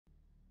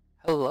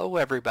Hello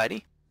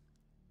everybody,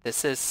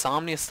 this is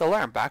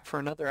Stellarum back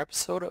for another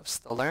episode of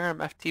Stellarum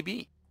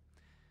FTB.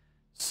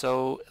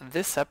 So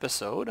this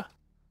episode,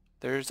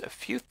 there's a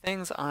few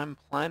things I'm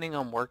planning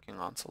on working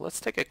on. So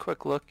let's take a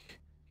quick look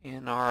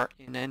in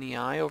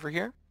NEI over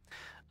here.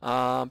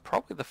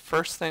 Probably the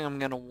first thing I'm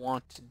going to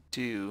want to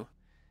do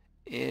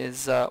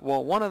is,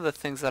 one of the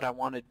things that I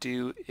want to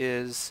do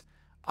is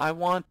I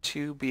want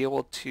to be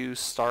able to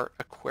start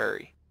a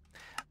query.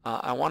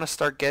 I want to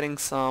start getting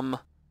some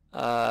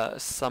of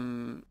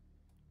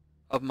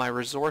my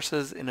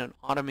resources in an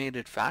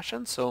automated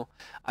fashion. So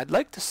I'd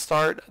like to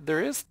start, there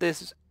is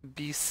this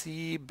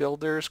BC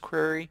builders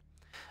query,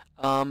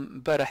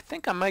 but I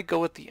think I might go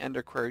with the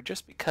Ender query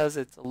just because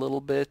it's a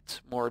little bit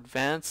more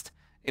advanced.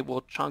 It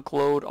will chunk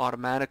load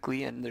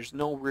automatically and there's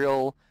no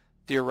real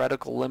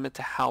theoretical limit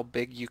to how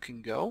big you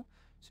can go.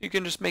 So you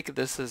can just make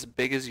this as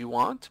big as you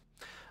want.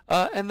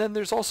 And then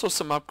there's also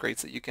some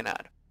upgrades that you can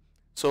add.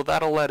 So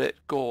that'll let it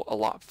go a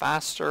lot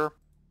faster.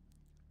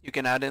 You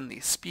can add in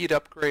the speed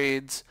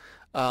upgrades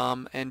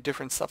and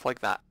different stuff like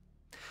that.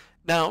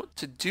 Now,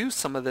 to do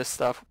some of this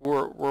stuff,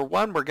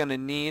 we're going to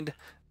need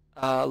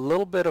a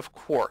little bit of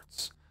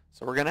quartz.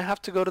 So we're going to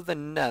have to go to the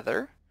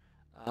Nether.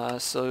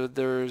 So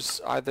there's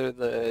either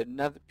the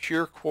Nether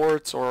pure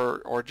quartz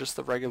or just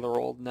the regular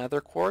old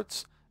Nether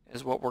quartz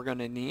is what we're going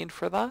to need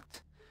for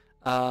that.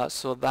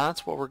 So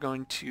that's what we're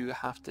going to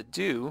have to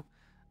do.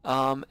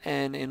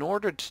 And in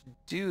order to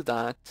do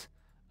that,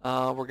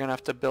 we're going to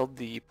have to build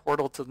the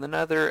portal to the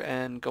Nether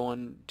and go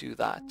and do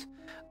that.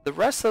 The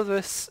rest of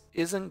this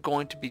isn't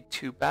going to be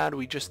too bad.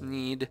 We just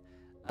need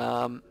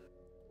an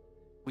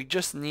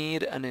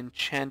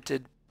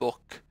enchanted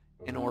book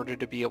in order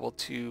to be able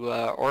to,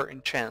 or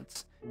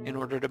enchants, in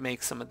order to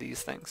make some of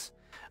these things.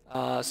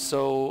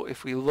 So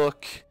if we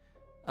look,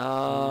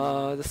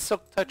 the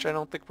Silk Touch I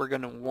don't think we're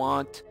going to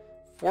want.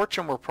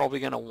 Fortune we're probably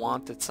going to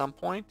want at some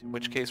point, in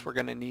which case we're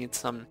going to need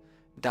some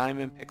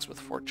diamond picks with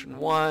Fortune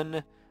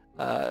 1,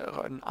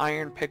 an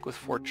iron pick with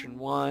Fortune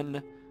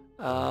 1,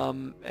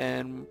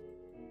 and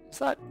is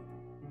that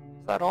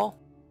all?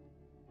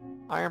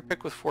 Iron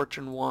pick with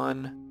Fortune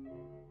 1,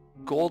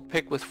 gold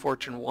pick with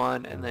Fortune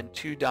 1, and then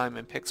 2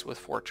 diamond picks with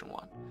Fortune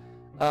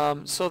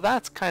 1. So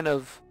that's kind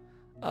of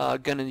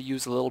going to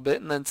use a little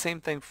bit, and then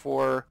same thing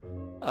for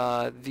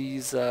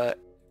these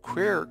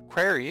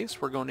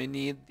queries. We're going to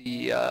need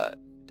the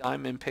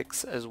diamond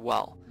picks as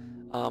well,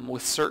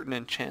 with certain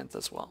enchants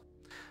as well.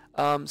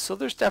 So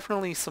there's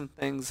definitely some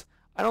things.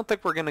 I don't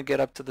think we're going to get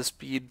up to the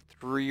speed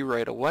 3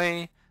 right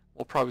away.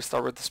 We'll probably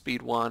start with the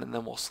speed 1 and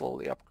then we'll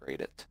slowly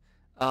upgrade it.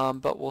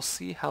 But we'll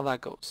see how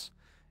that goes.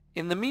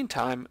 In the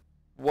meantime,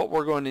 what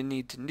we're going to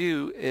need to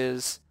do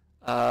is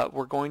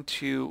we're going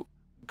to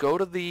go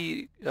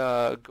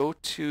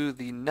to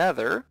the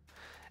Nether,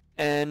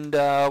 and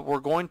we're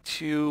going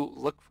to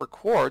look for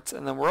quartz,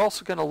 and then we're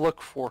also going to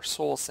look for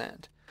soul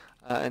sand.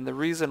 And the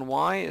reason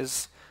why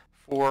is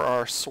for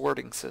our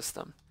sorting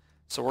system.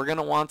 So we're going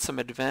to want some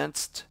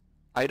advanced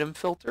item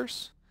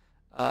filters.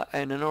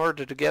 And in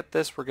order to get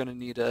this, we're going to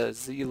need a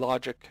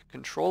Z-Logic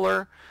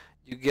controller.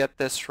 You get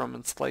this from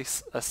a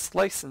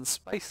slice and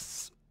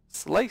splice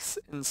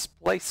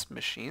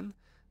machine.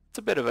 It's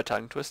a bit of a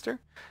tongue twister.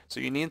 So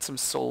you need some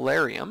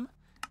Stellarum,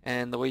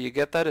 and the way you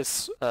get that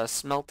is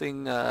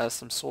smelting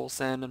some soul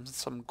sand and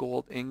some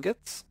gold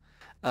ingots.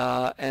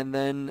 And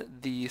then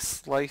the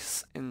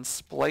slice and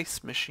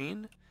splice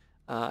machine.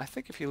 I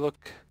think if you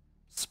look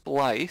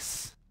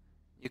splice,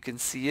 you can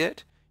see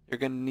it. You're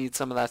going to need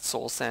some of that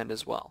soul sand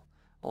as well,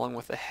 along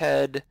with the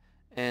head,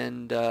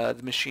 and the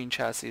machine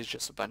chassis is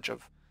just a bunch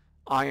of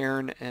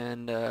iron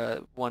and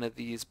one of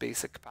these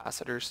basic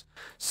capacitors.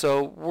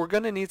 So we're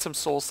going to need some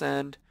soul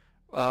sand.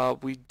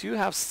 We do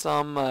have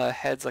some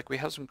heads, like we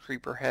have some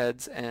creeper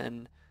heads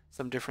and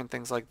some different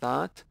things like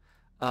that,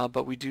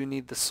 but we do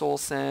need the soul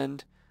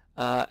sand,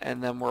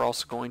 and then we're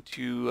also going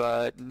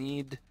to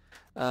need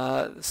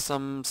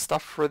some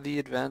stuff for the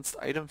advanced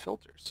item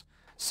filters.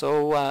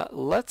 So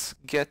let's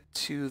get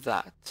to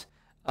that.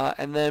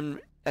 And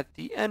then at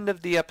the end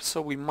of the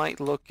episode we might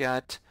look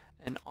at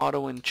an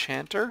auto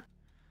enchanter.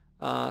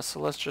 So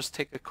let's just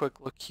take a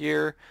quick look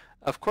here.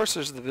 Of course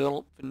there's the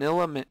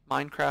vanilla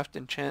Minecraft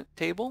enchant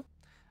table,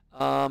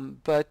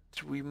 but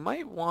we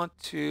might want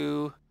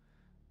to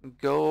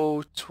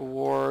go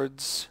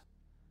towards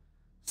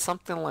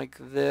something like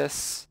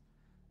this,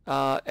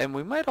 and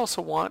we might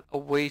also want a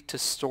way to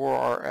store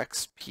our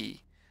XP.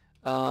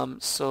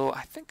 So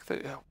I think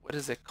what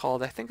is it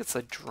called? I think it's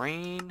a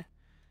drain.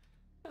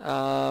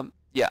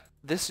 Yeah,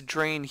 this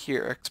drain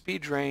here,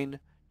 XP drain,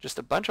 just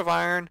a bunch of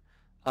iron,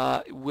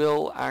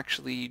 will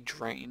actually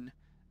drain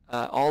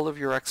all of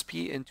your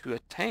XP into a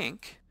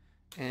tank.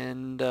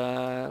 And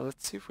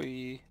let's see if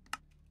we,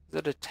 is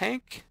it a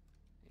tank?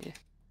 Yeah.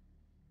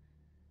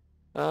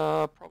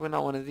 Probably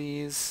not one of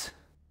these.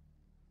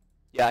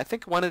 Yeah, I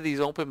think one of these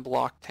open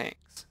block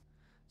tanks.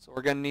 So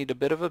we're going to need a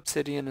bit of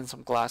obsidian and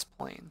some glass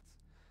planes.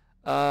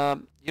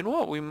 You know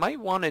what, we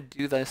might want to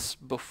do this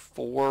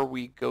before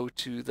we go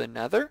to the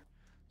Nether.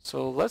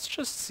 So let's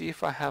just see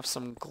if I have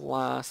some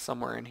glass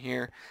somewhere in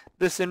here.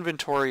 This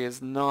inventory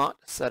is not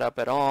set up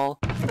at all.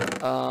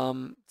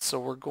 So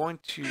we're going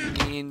to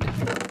need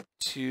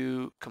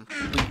to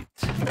complete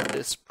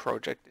this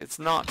project. It's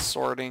not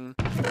sorting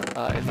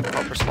in the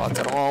proper spots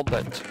at all,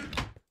 but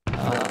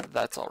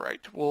that's all right.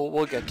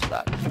 We'll get to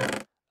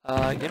that.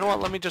 You know what?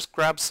 Let me just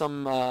grab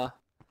some. I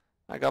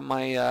got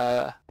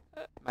my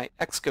my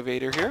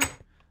excavator here,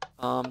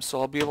 so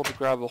I'll be able to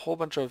grab a whole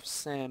bunch of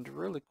sand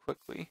really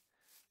quickly.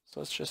 So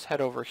let's just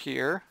head over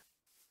here.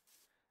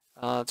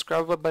 Let's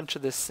grab a bunch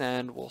of this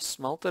sand. We'll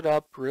smelt it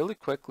up really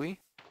quickly,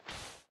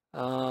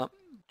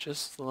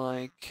 just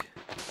like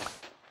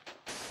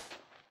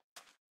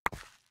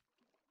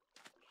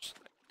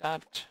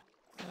that.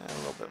 A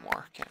little bit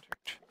more, can't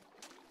hurt.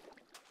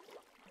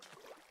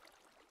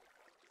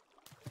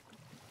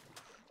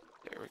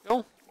 There we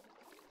go.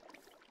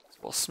 So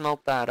we'll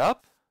smelt that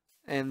up,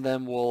 and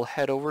then we'll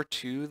head over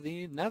to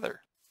the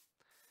Nether.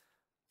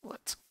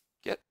 Let's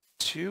get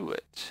to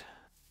it.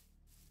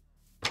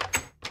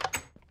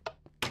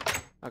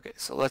 Okay,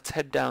 so let's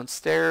head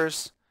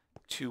downstairs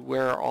to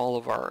where all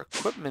of our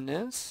equipment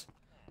is,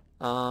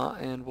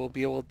 and we'll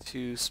be able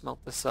to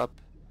smelt this up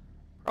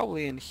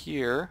probably in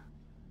here.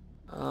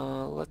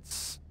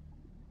 Let's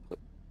put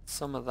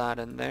some of that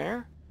in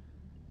there.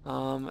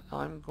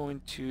 I'm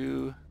going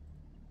to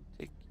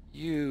take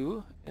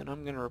you, and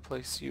I'm going to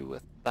replace you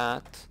with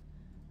that.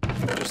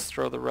 Just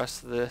throw the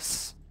rest of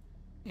this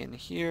in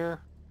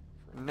here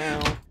for now.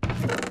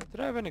 Did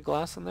I have any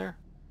glass in there?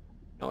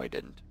 No, I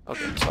didn't.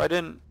 Okay, so I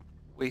didn't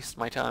waste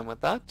my time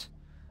with that.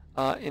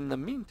 In the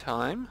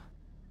meantime,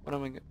 what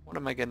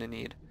am I gonna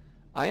need?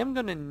 I am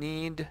gonna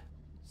need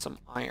some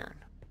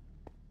iron.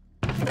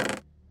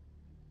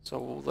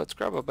 So let's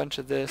grab a bunch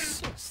of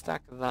this. A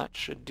stack of that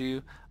should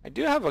do. I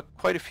do have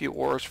quite a few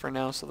ores for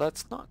now, so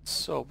that's not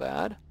so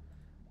bad.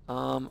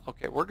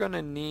 Okay, we're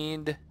gonna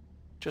need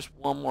just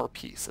one more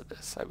piece of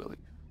this, I believe.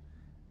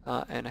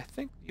 And I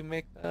think you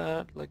make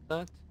that like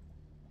that.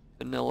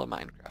 Vanilla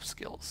Minecraft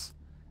skills.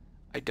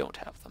 I don't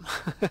have them.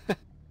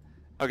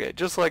 Okay,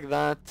 just like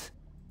that.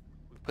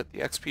 We put the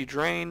XP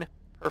drain.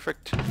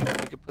 Perfect.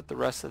 We can put the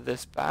rest of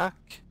this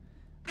back.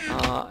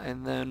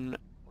 And then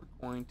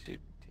we're going to take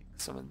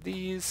some of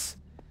these.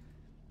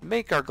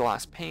 Make our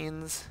glass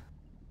panes.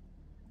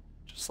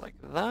 Just like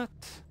that.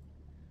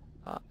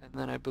 And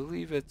then I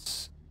believe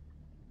it's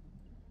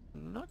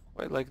not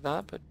quite like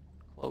that, but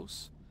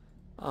close.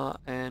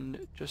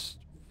 And just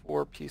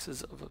 4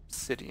 pieces of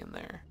obsidian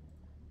there.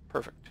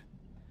 Perfect.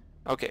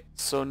 Okay,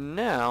 so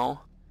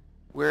now,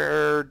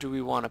 where do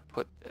we want to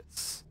put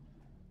this?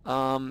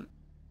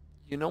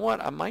 You know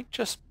what? I might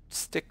just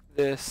stick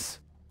this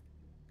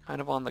kind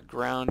of on the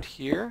ground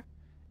here.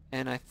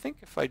 And I think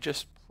if I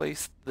just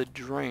place the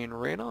drain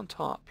right on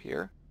top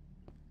here,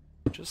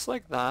 just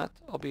like that,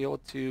 I'll be able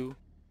to...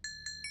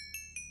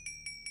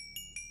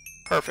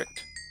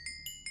 Perfect.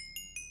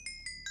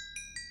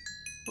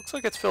 Looks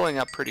like it's filling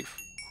up pretty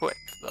quick,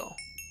 though.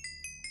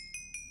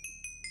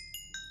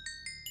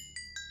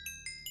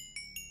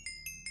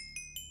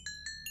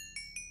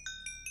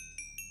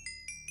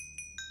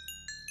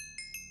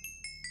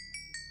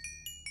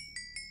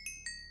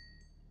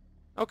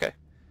 Okay.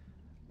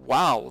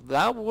 Wow,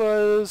 that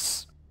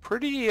was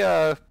pretty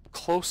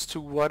close to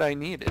what I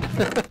needed.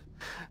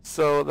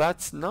 So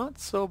that's not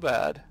so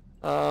bad.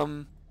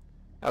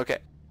 Okay,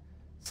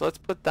 so let's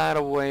put that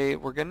away.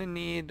 We're gonna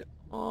need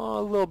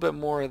a little bit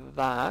more of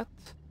that.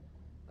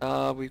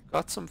 We've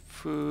got some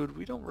food.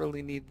 We don't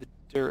really need the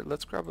dirt.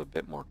 Let's grab a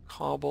bit more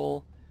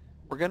cobble.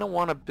 We're gonna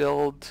want to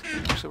build...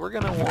 Actually, we're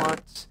gonna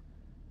want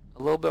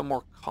a little bit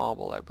more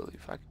cobble, I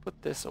believe. I can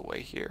put this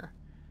away here.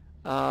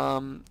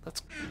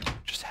 Let's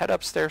just head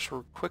upstairs for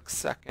a quick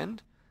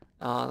second.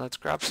 Let's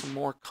grab some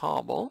more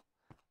cobble.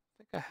 I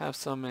think I have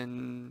some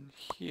in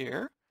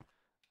here.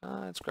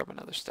 Let's grab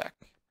another stack.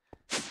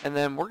 And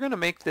then we're going to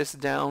make this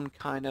down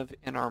kind of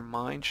in our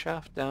mine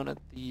shaft down at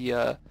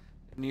the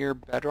near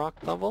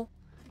bedrock level.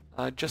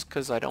 Just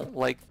because I don't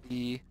like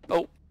the...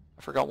 Oh,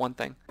 I forgot one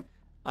thing.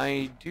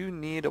 I do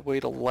need a way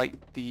to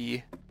light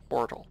the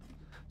portal.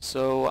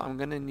 So I'm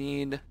going to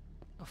need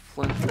a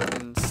flint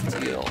and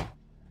steel.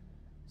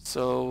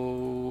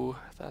 So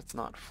that's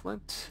not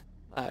flint,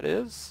 that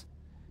is.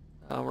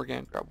 We're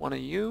going to grab one of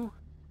you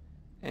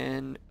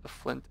and a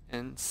flint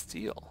and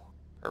steel.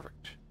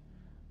 Perfect.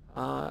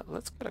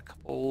 Let's get a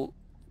couple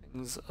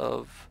things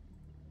of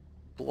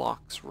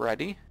blocks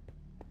ready,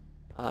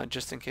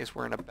 just in case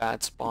we're in a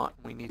bad spot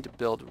and we need to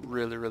build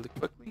really, really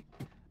quickly.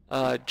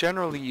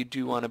 Generally, you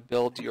do want to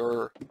build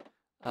your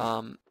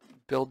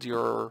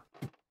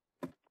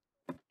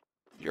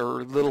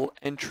little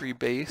entry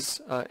base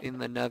in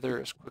the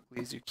Nether as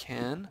quickly as you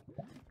can.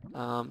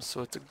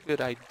 So it's a good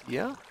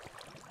idea.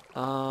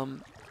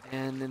 And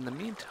in the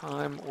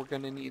meantime, we're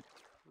going to need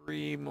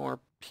 3 more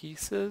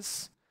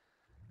pieces.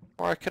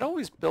 Or I could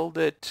always build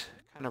it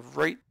kind of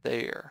right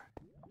there.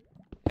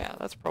 Yeah,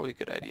 that's probably a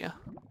good idea.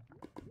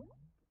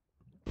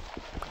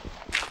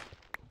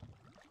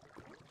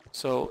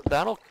 So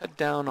that'll cut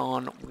down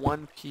on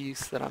one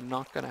piece that I'm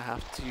not going to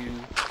have to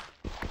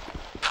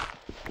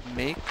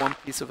make one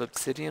piece of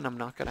obsidian I'm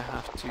not gonna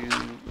have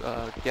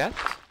to get.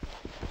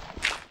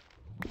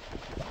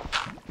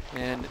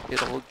 And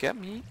it'll get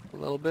me a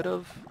little bit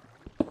of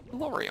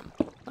Stellarum.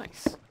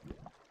 Nice.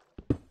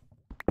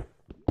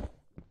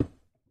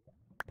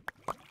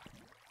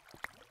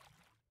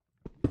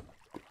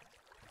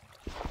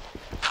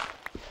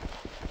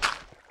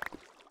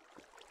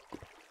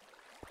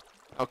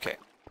 Okay,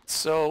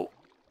 so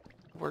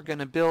we're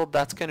gonna build,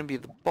 that's gonna be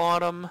the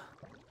bottom.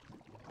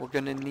 We're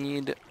gonna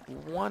need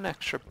one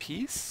extra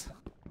piece.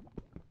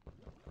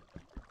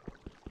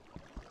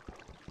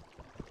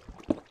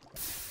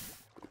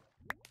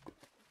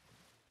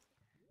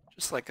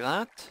 Just like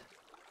that.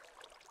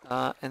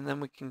 And then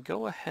we can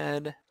go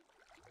ahead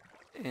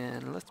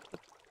and let's put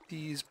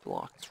these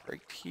blocks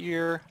right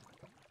here.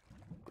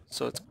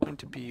 So it's going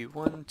to be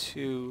 1,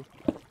 2,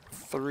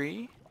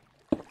 3.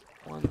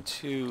 1,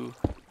 2,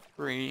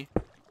 3,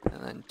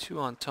 and then 2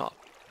 on top.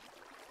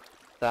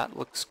 That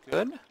looks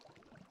good. I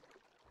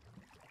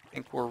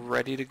think we're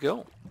ready to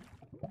go.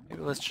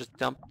 Maybe let's just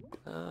dump,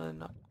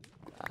 not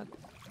that.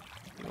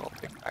 Maybe I'll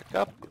pick back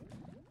up.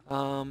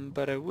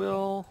 But I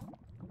will,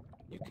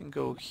 you can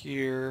go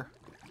here.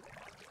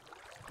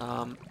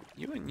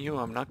 You and you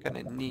I'm not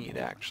gonna need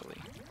actually.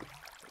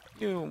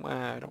 You,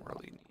 I don't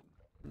really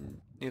need,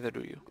 neither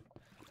do you.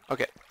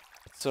 Okay,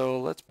 so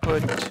let's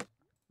put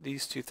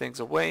these two things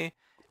away.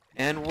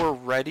 And we're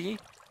ready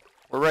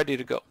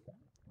to go.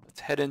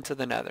 Let's head into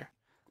the Nether.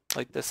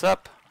 Light this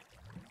up.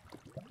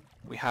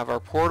 We have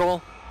our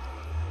portal.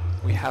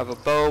 We have a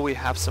bow. We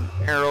have some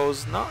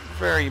arrows. Not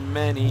very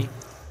many,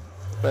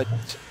 but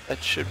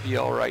that should be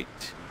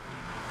alright.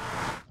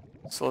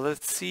 So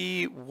let's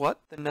see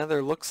what the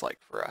Nether looks like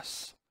for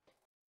us.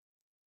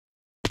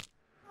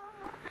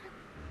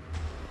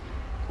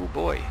 Oh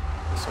boy.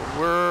 So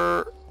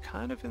we're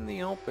kind of in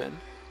the open.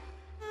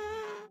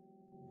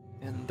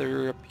 And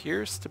there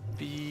appears to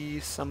be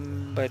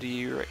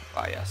somebody right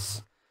by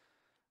us.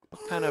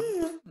 What kind of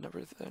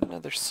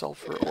another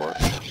sulfur ore?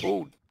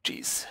 Oh,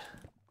 jeez.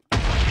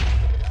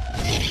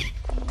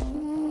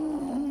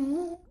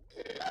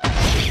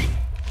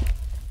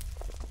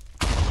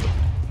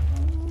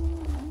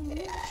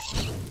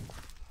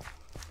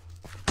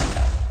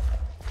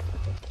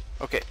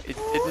 Okay, it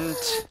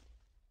didn't.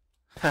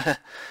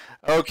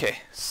 Okay,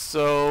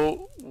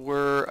 so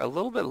we're a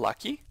little bit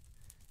lucky.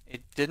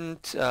 It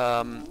didn't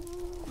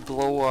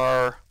blow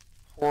our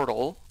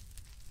portal,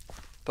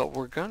 but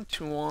we're going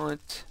to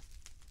want...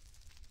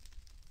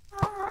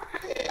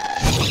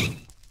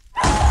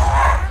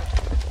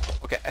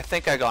 Okay, I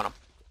think I got him.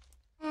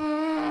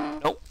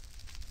 Nope.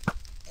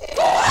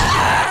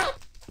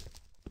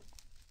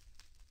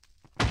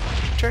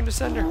 Turn to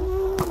sender.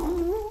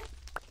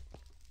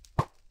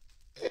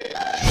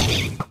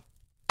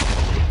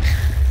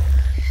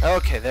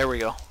 Okay, there we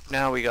go.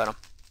 Now we got him.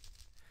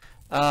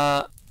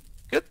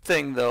 Good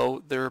thing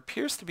though, there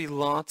appears to be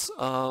lots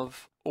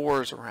of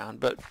ores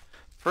around, but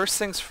first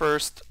things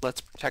first,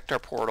 let's protect our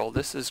portal.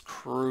 This is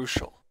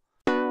crucial.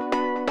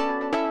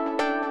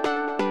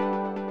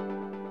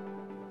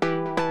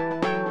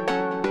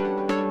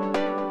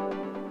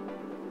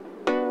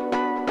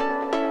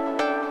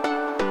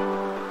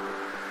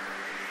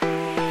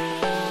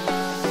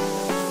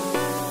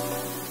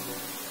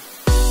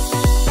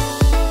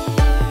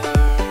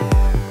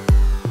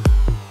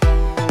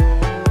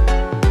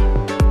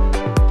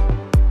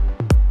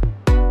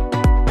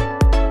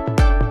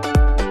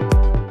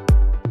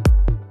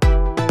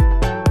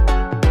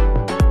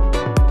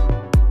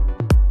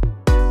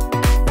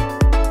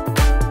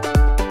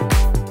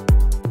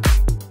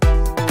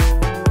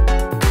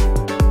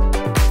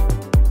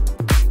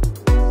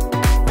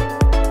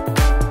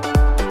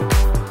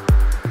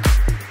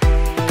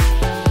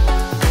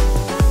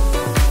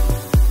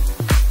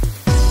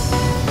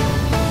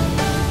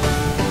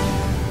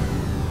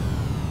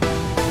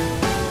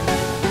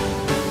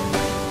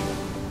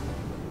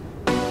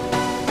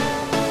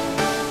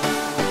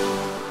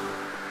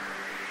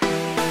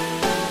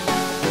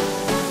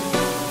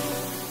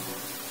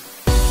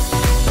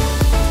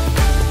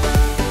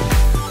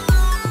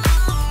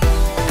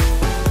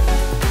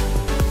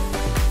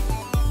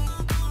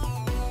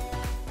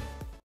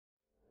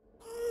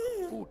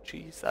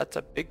 Jeez, that's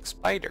a big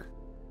spider.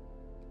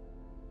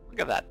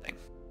 Look at that thing.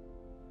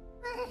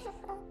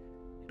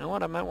 You know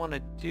what I might want to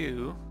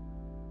do?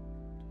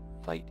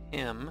 Fight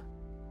him.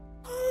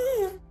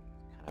 Kind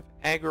of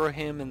aggro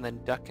him and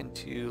then duck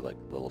into like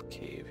a little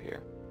cave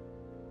here.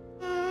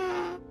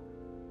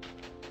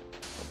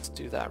 Let's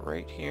do that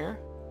right here.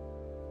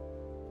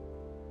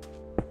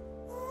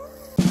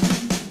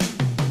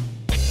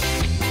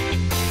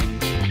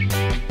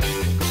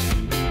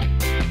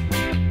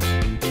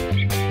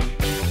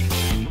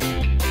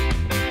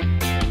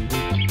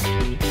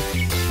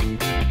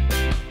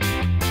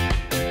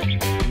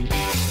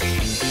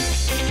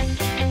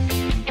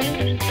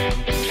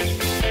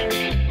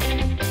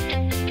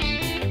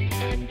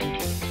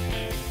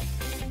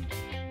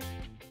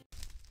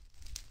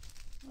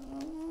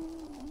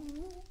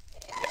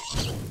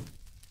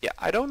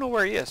 I don't know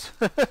where he is.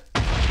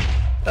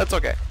 That's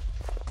okay.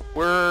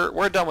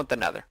 we're done with the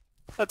Nether.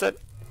 That's it.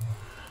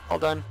 All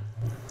done.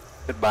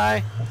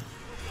 Goodbye.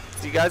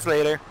 See you guys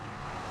later.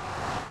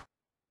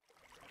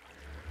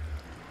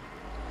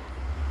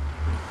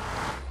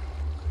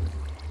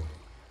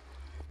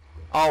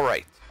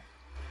 Alright.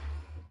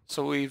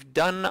 So we've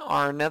done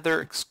our Nether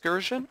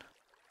excursion.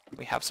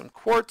 We have some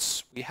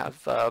quartz. We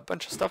have a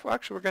bunch of stuff.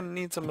 Actually, we're going to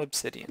need some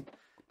obsidian.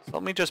 So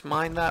let me just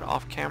mine that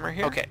off camera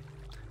here. Okay.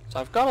 So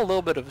I've got a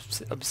little bit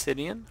of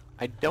obsidian.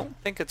 I don't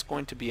think it's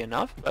going to be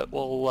enough, but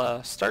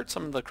we'll start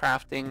some of the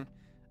crafting,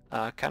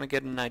 kind of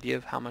get an idea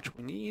of how much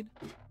we need,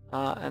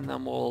 and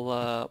then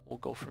we'll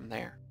go from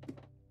there.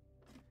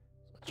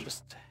 Let's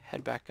just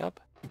head back up.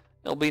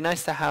 It'll be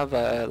nice to have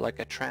like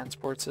a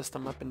transport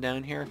system up and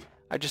down here.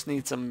 I just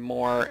need some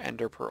more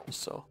ender pearls,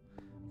 so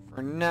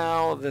for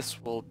now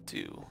this will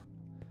do.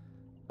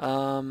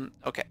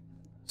 Okay,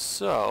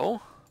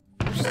 so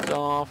first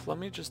off, let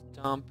me just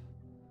dump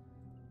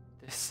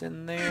this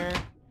in there,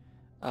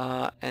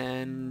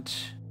 and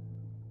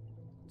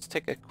let's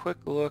take a quick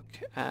look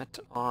at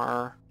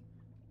our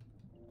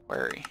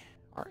query,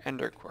 our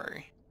ender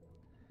query.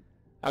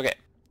 Okay.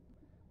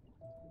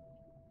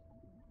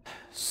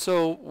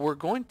 So we're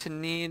going to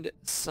need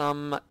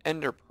some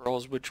ender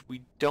pearls, which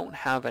we don't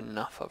have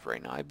enough of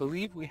right now. I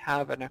believe we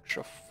have an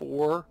extra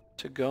 4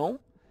 to go.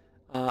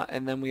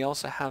 And then we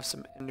also have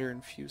some ender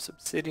infused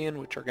obsidian,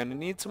 which are going to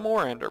need some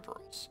more ender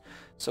pearls.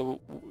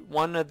 So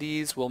one of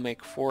these will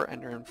make 4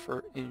 ender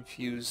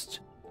infused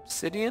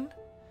obsidian.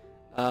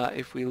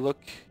 If we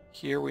look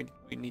here, we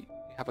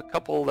have a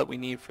couple that we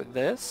need for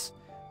this.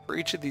 For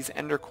each of these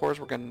ender cores,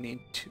 we're going to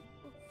need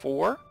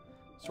 4.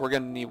 So we're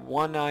going to need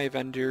 1 eye of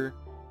ender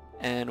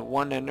and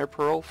 1 ender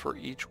pearl for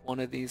each one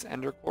of these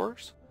ender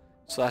cores.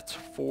 So that's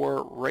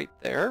 4 right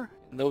there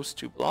in those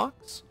 2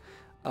 blocks.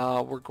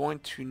 We're going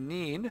to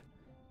need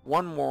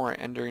 1 more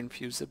ender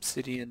infused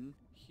obsidian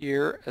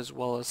here, as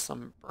well as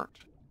some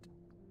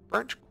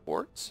burnt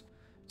quartz.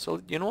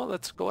 So you know what,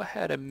 let's go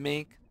ahead and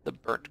make the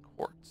burnt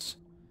quartz.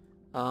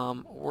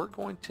 We're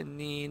going to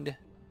need,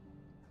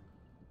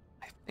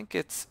 I think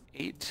it's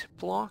 8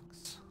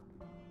 blocks.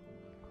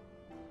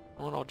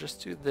 And I'll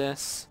just do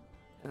this,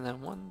 and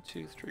then 1,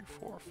 2, 3,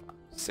 4, 5,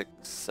 6,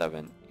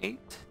 7, 8,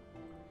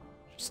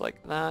 just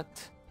like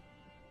that,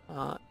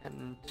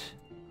 and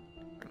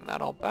bring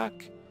that all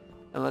back,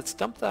 and let's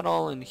dump that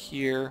all in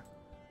here,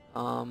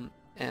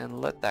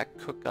 and let that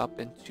cook up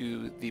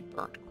into the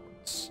burnt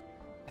quartz.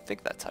 I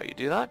think that's how you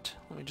do that.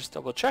 Let me just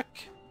double check.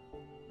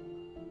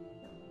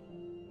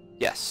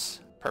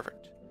 Yes,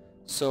 perfect.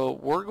 So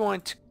we're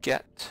going to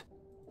get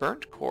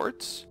burnt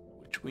quartz,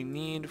 which we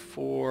need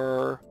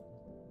for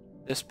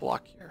this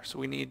block here. So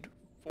we need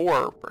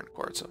 4 burnt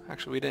quartz. So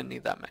actually we didn't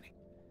need that many.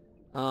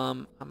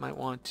 I might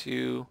want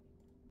to,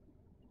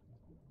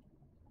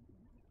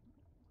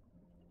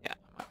 yeah,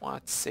 I might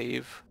want to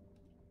save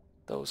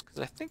those, because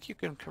I think you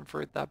can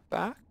convert that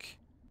back,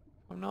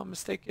 if I'm not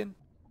mistaken.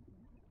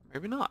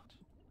 Maybe not.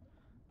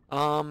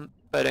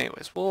 But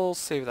anyways, we'll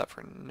save that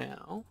for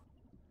now.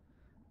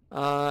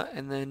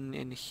 And then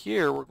in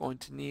here we're going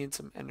to need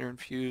some ender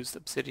infused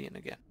obsidian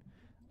again.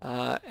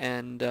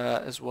 And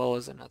as well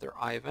as another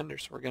eye of ender.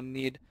 So we're going to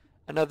need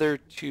another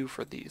 2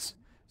 for these.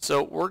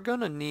 So we're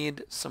going to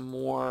need some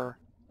more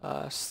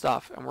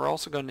stuff, and we're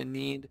also going to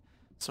need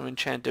some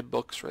enchanted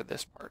books for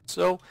this part.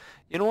 So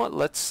you know what,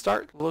 let's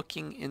start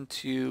looking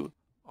into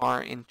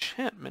our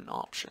enchantment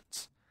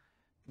options.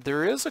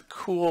 There is a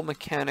cool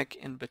mechanic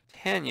in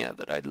Botania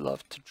that I'd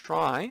love to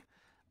try,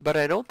 but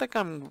I don't think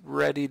I'm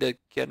ready to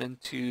get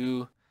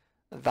into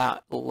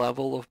that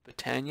level of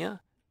Botania.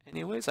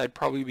 Anyways, I'd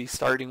probably be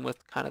starting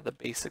with kind of the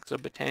basics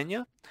of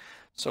Botania.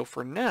 So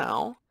for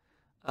now,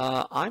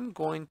 I'm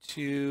going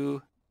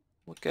to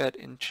look at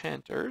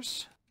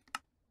enchanters.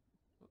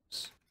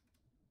 Oops.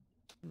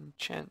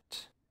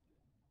 Enchant.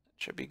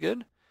 That should be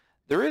good.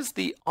 There is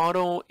the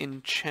auto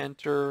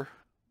enchanter.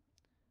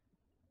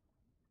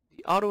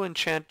 The auto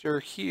enchanter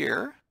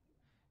here,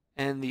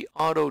 and the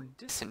auto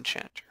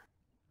disenchanter.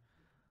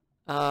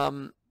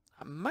 I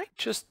might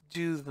just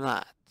do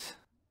that.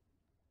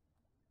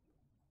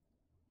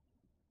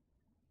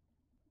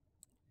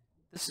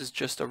 This is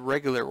just a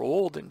regular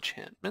old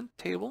enchantment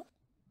table.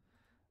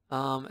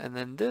 And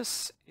then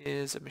this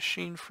is a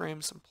machine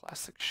frame, some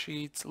plastic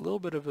sheets, a little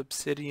bit of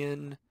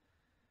obsidian.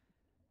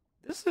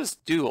 This is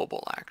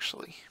doable,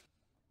 actually.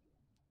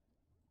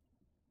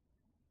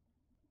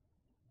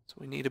 So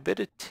we need a bit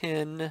of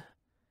tin.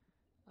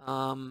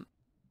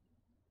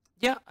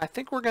 Yeah, I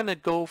think we're going to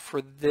go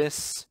for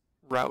this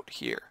route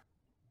here.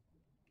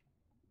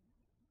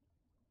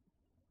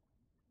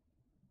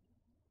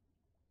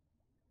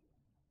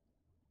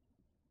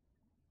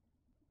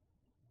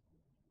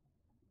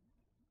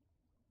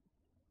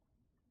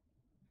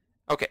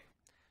 Okay,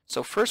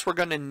 so first we're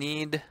going to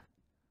need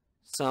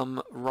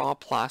some raw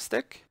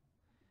plastic,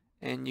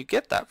 and you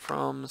get that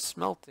from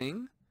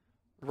smelting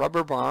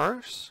rubber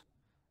bars,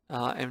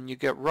 and you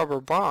get rubber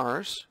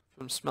bars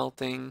from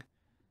smelting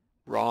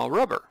raw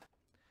rubber.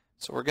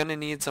 So we're going to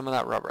need some of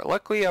that rubber.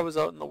 Luckily I was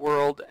out in the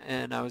world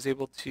and I was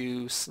able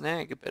to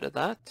snag a bit of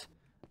that.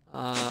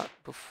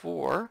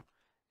 before,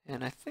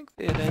 and I think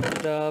they had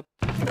ended up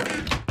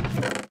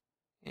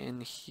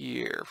in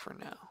here for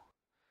now.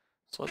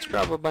 So let's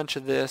grab a bunch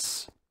of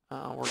this.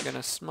 We're going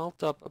to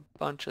smelt up a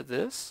bunch of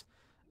this.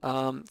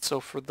 So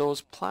for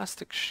those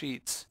plastic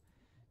sheets,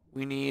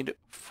 we need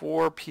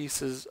 4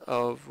 pieces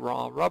of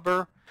raw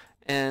rubber,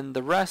 and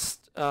the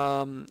rest,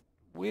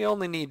 we don't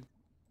need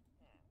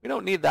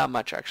that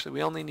much actually.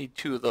 We only need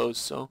 2 of those,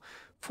 so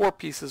 4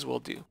 pieces will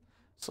do.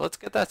 So let's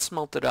get that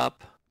smelted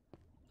up.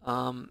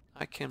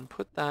 I can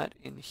put that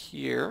in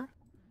here.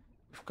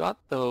 We've got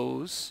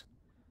those.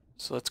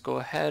 So let's go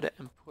ahead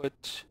and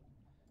put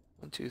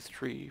 1, 2,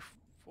 3,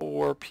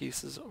 4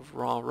 pieces of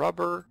raw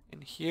rubber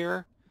in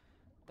here.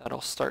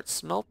 That'll start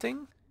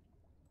smelting.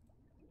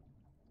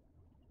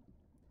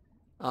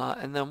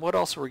 And then what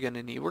else are we going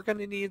to need? We're going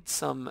to need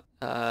some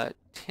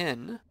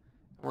tin.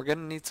 We're going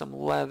to need some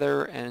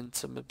leather and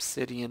some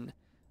obsidian,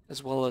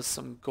 as well as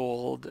some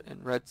gold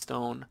and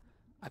redstone.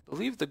 I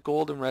believe the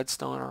gold and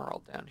redstone are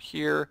all down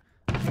here.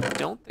 I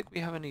don't think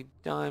we have any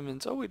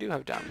diamonds. Oh, we do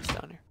have diamonds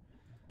down here.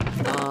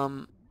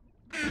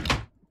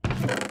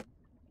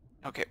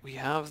 Okay, we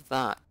have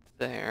that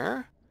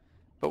there.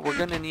 But we're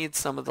going to need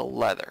some of the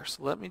leather.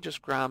 So let me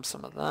just grab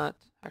some of that.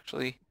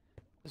 Actually,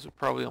 this is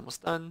probably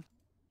almost done.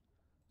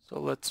 So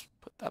let's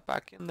put that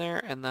back in there,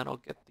 and that'll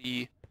get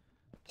the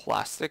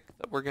plastic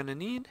that we're going to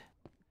need.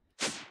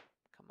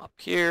 Come up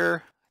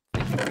here.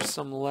 I think there's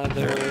some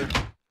leather.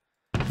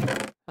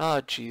 Oh,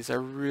 geez, I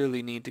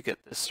really need to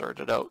get this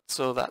sorted out,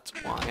 so that's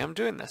why I'm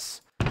doing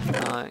this.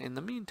 In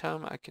the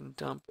meantime, I can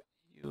dump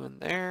you in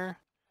there.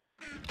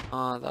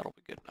 That'll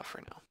be good enough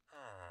for now.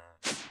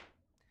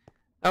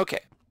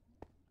 Okay.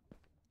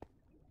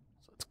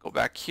 So let's go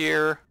back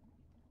here.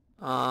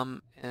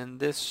 And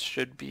this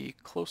should be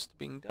close to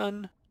being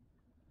done.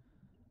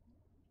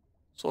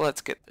 So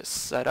let's get this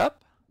set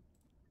up.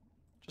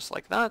 Just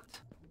like that.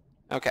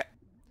 Okay.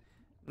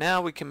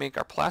 Now we can make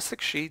our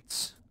plastic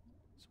sheets.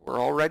 So we're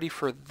all ready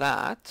for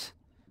that.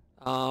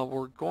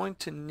 We're going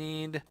to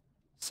need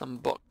some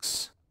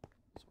books.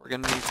 So we're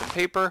going to need some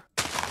paper.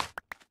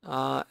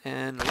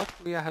 And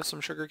luckily I have some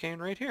sugarcane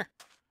right here.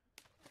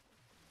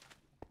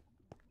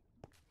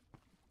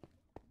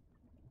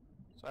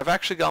 So I've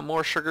actually got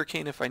more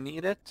sugarcane if I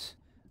need it.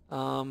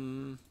 I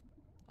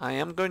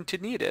am going to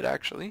need it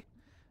actually.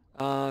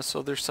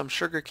 So there's some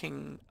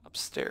sugarcane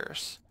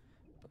upstairs.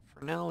 But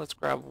for now, let's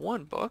grab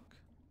 1 book.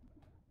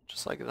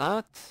 Just like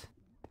that.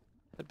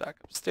 Head back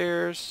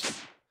upstairs.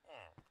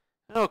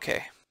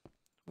 Okay.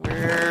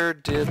 Where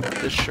did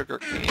the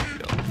sugarcane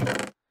go?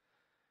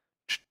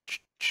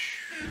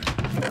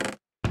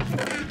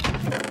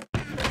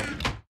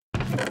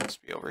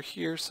 Must be over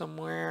here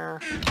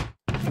somewhere.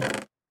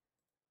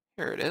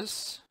 Here it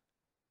is.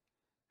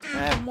 Did I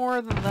have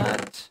more than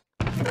that?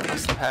 I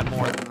must have had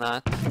more than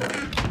that.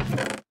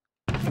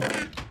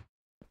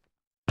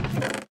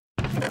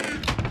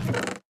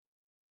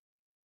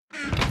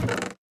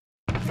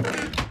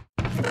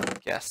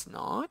 Guess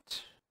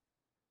not.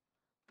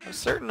 I was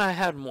certain I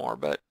had more,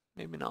 but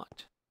maybe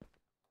not.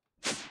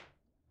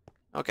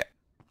 Okay.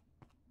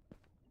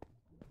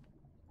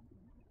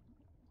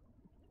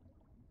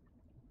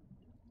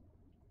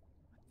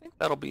 I think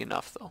that'll be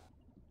enough though.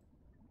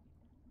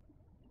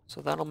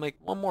 So that'll make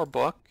 1 more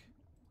book.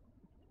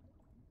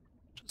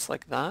 Just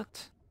like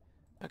that.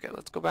 Okay,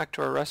 let's go back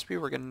to our recipe.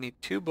 We're going to need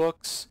 2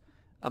 books,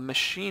 a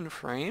machine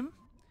frame,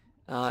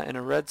 and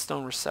a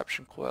redstone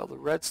reception coil. The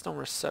redstone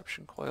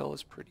reception coil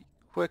is pretty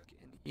quick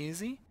and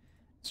easy.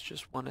 It's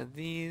just 1 of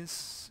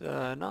these,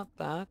 not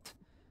that.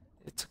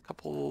 It's a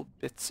couple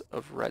bits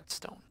of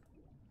redstone.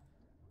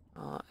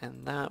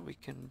 And that we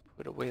can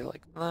put away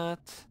like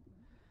that.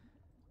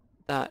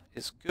 That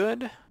is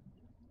good.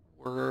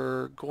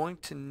 We're going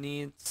to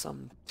need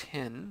some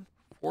tin,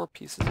 4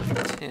 pieces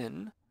of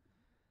tin.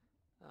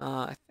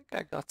 I think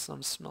I got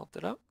some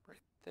smelted up right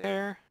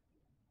there.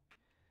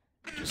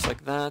 Just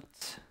like that.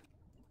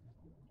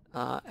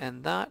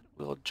 And that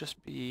will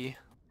just be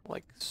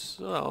like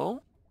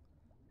so.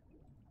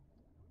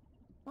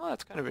 Well,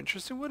 that's kind of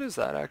interesting. What is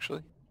that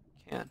actually?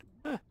 Can.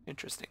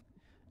 Interesting.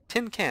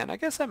 Tin can. I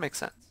guess that makes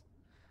sense.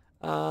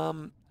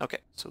 Okay,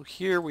 so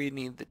here we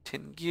need the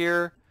tin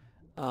gear.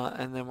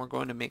 And then we're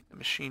going to make the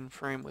machine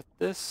frame with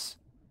this.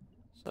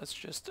 So that's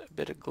just a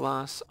bit of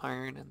glass,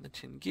 iron, and the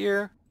tin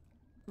gear.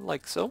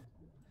 Like so.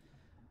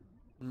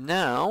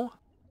 Now,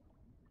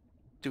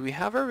 do we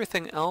have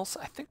everything else?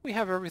 I think we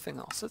have everything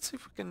else. Let's see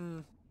if we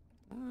can...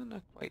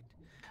 not quite.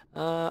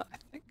 I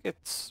think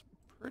it's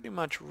pretty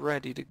much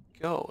ready to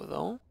go,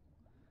 though.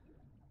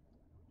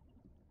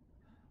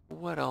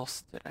 What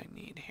else did I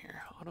need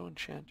here? Auto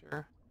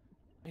enchanter.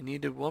 I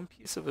needed 1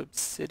 piece of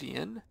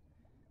obsidian,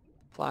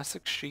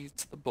 plastic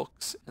sheets, the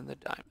books, and the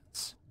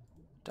diamonds.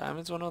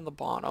 Diamonds went on the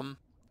bottom.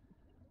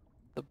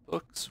 The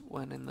books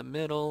went in the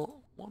middle.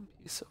 1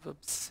 piece of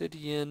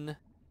obsidian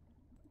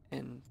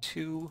and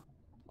 2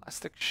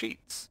 plastic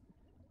sheets.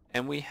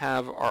 And we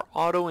have our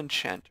auto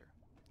enchanter.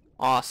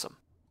 Awesome.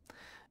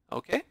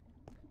 Okay,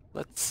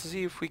 let's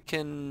see if we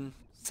can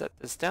set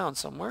this down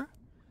somewhere.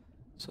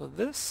 So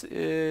this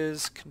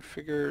is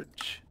configured.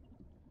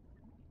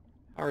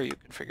 How are you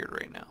configured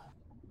right now?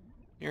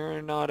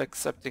 You're not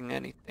accepting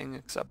anything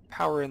except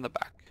power in the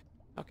back.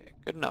 Okay,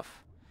 good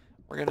enough.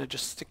 We're gonna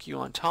just stick you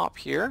on top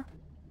here.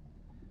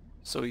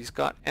 So he's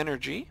got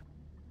energy.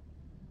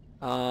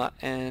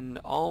 And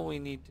all we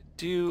need to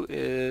do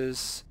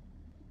is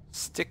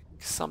stick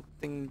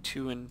something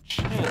to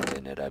enchant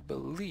in it, I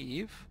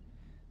believe.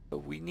 But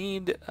we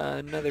need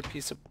another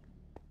piece of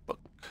book.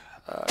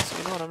 So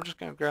you know what, I'm just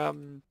gonna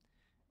grab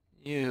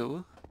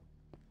you.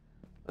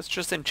 Let's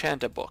just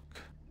enchant a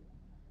book.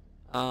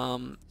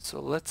 So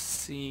let's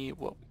see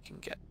what we can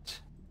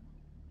get.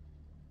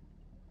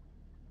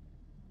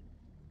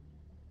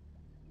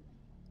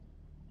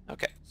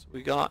 Okay, so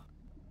we got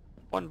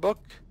one book.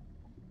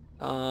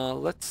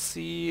 Let's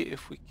see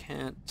if we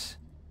can't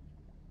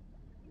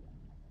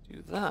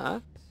do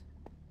that.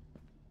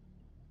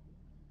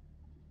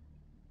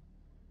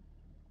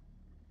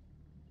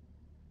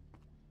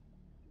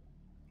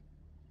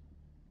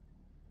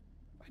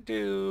 If I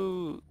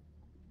do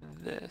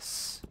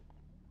this,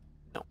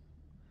 no.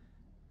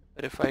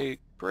 But if I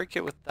break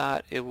it with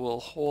that, it will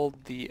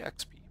hold the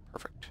XP.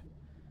 Perfect.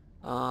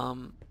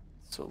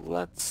 So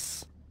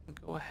let's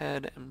go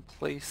ahead and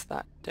place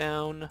that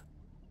down.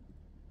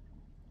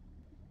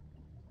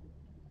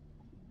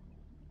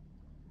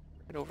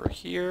 Right over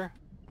here.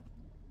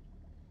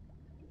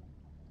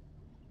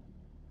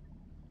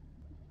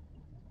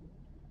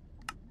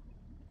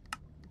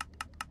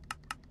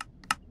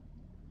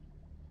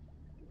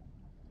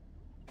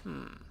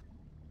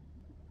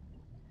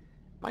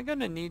 Am I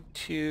gonna need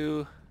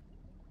to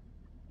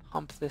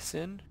pump this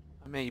in?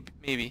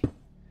 Maybe.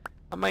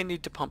 I might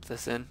need to pump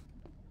this in. In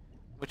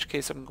which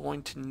case I'm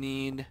going to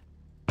need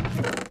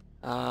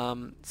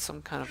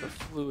some kind of a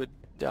fluid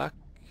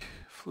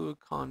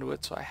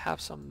conduit, so I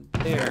have some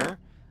there.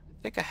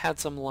 I think I had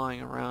some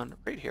lying around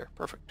right here.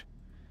 Perfect.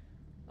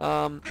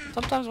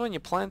 Sometimes when you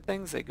plan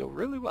things, they go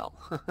really well.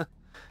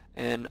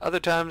 And other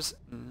times,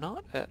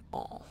 not at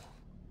all.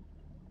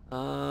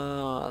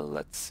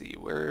 Let's see,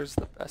 where's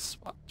the best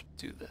spot to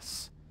do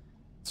this?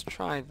 Let's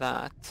try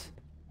that.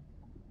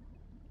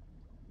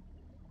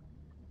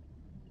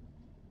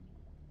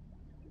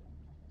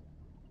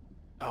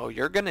 Oh,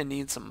 you're gonna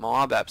need some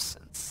mob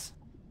essence.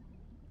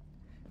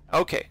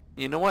 Okay,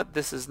 you know what?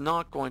 This is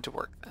not going to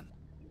work then.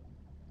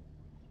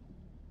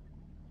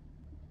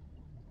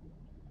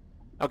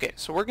 Okay,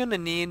 so we're gonna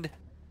need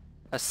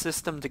a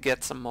system to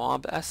get some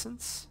mob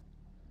essence.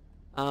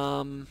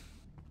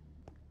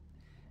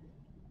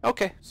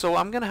 Okay, so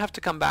I'm gonna have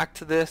to come back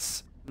to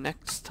this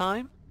next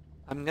time.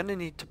 I'm gonna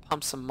need to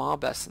pump some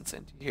mob essence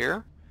into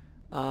here.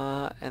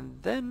 And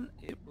then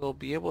it will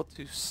be able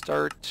to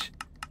start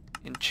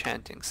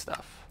enchanting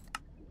stuff.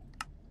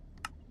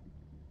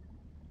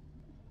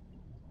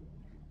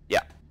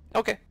 Yeah,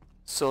 okay.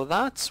 So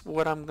that's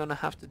what I'm gonna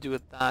have to do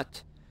with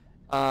that.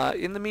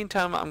 In the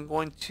meantime, I'm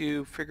going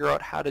to figure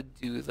out how to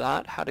do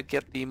that, how to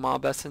get the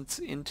mob essence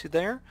into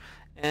there,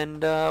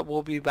 and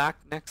we'll be back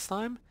next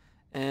time,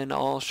 and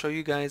I'll show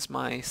you guys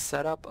my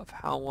setup of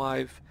how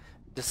I've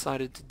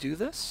decided to do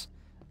this,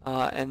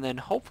 and then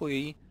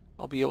hopefully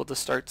I'll be able to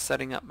start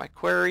setting up my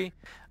query,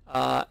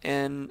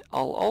 and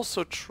I'll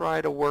also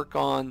try to work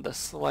on the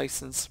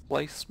slice and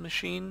splice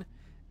machine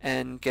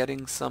and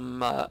getting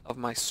some of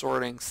my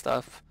sorting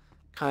stuff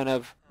kind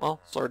of, well,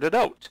 sorted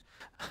out.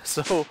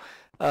 So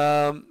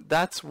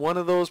that's one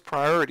of those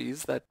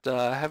priorities that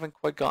I haven't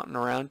quite gotten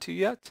around to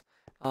yet.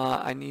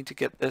 I need to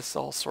get this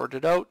all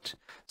sorted out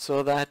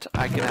so that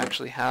I can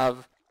actually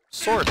have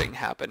sorting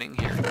happening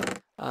here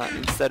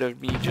instead of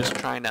me just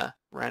trying to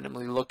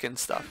randomly look in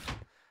stuff.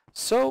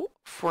 So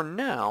for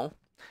now,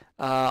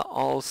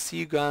 I'll see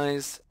you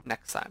guys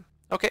next time.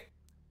 Okay,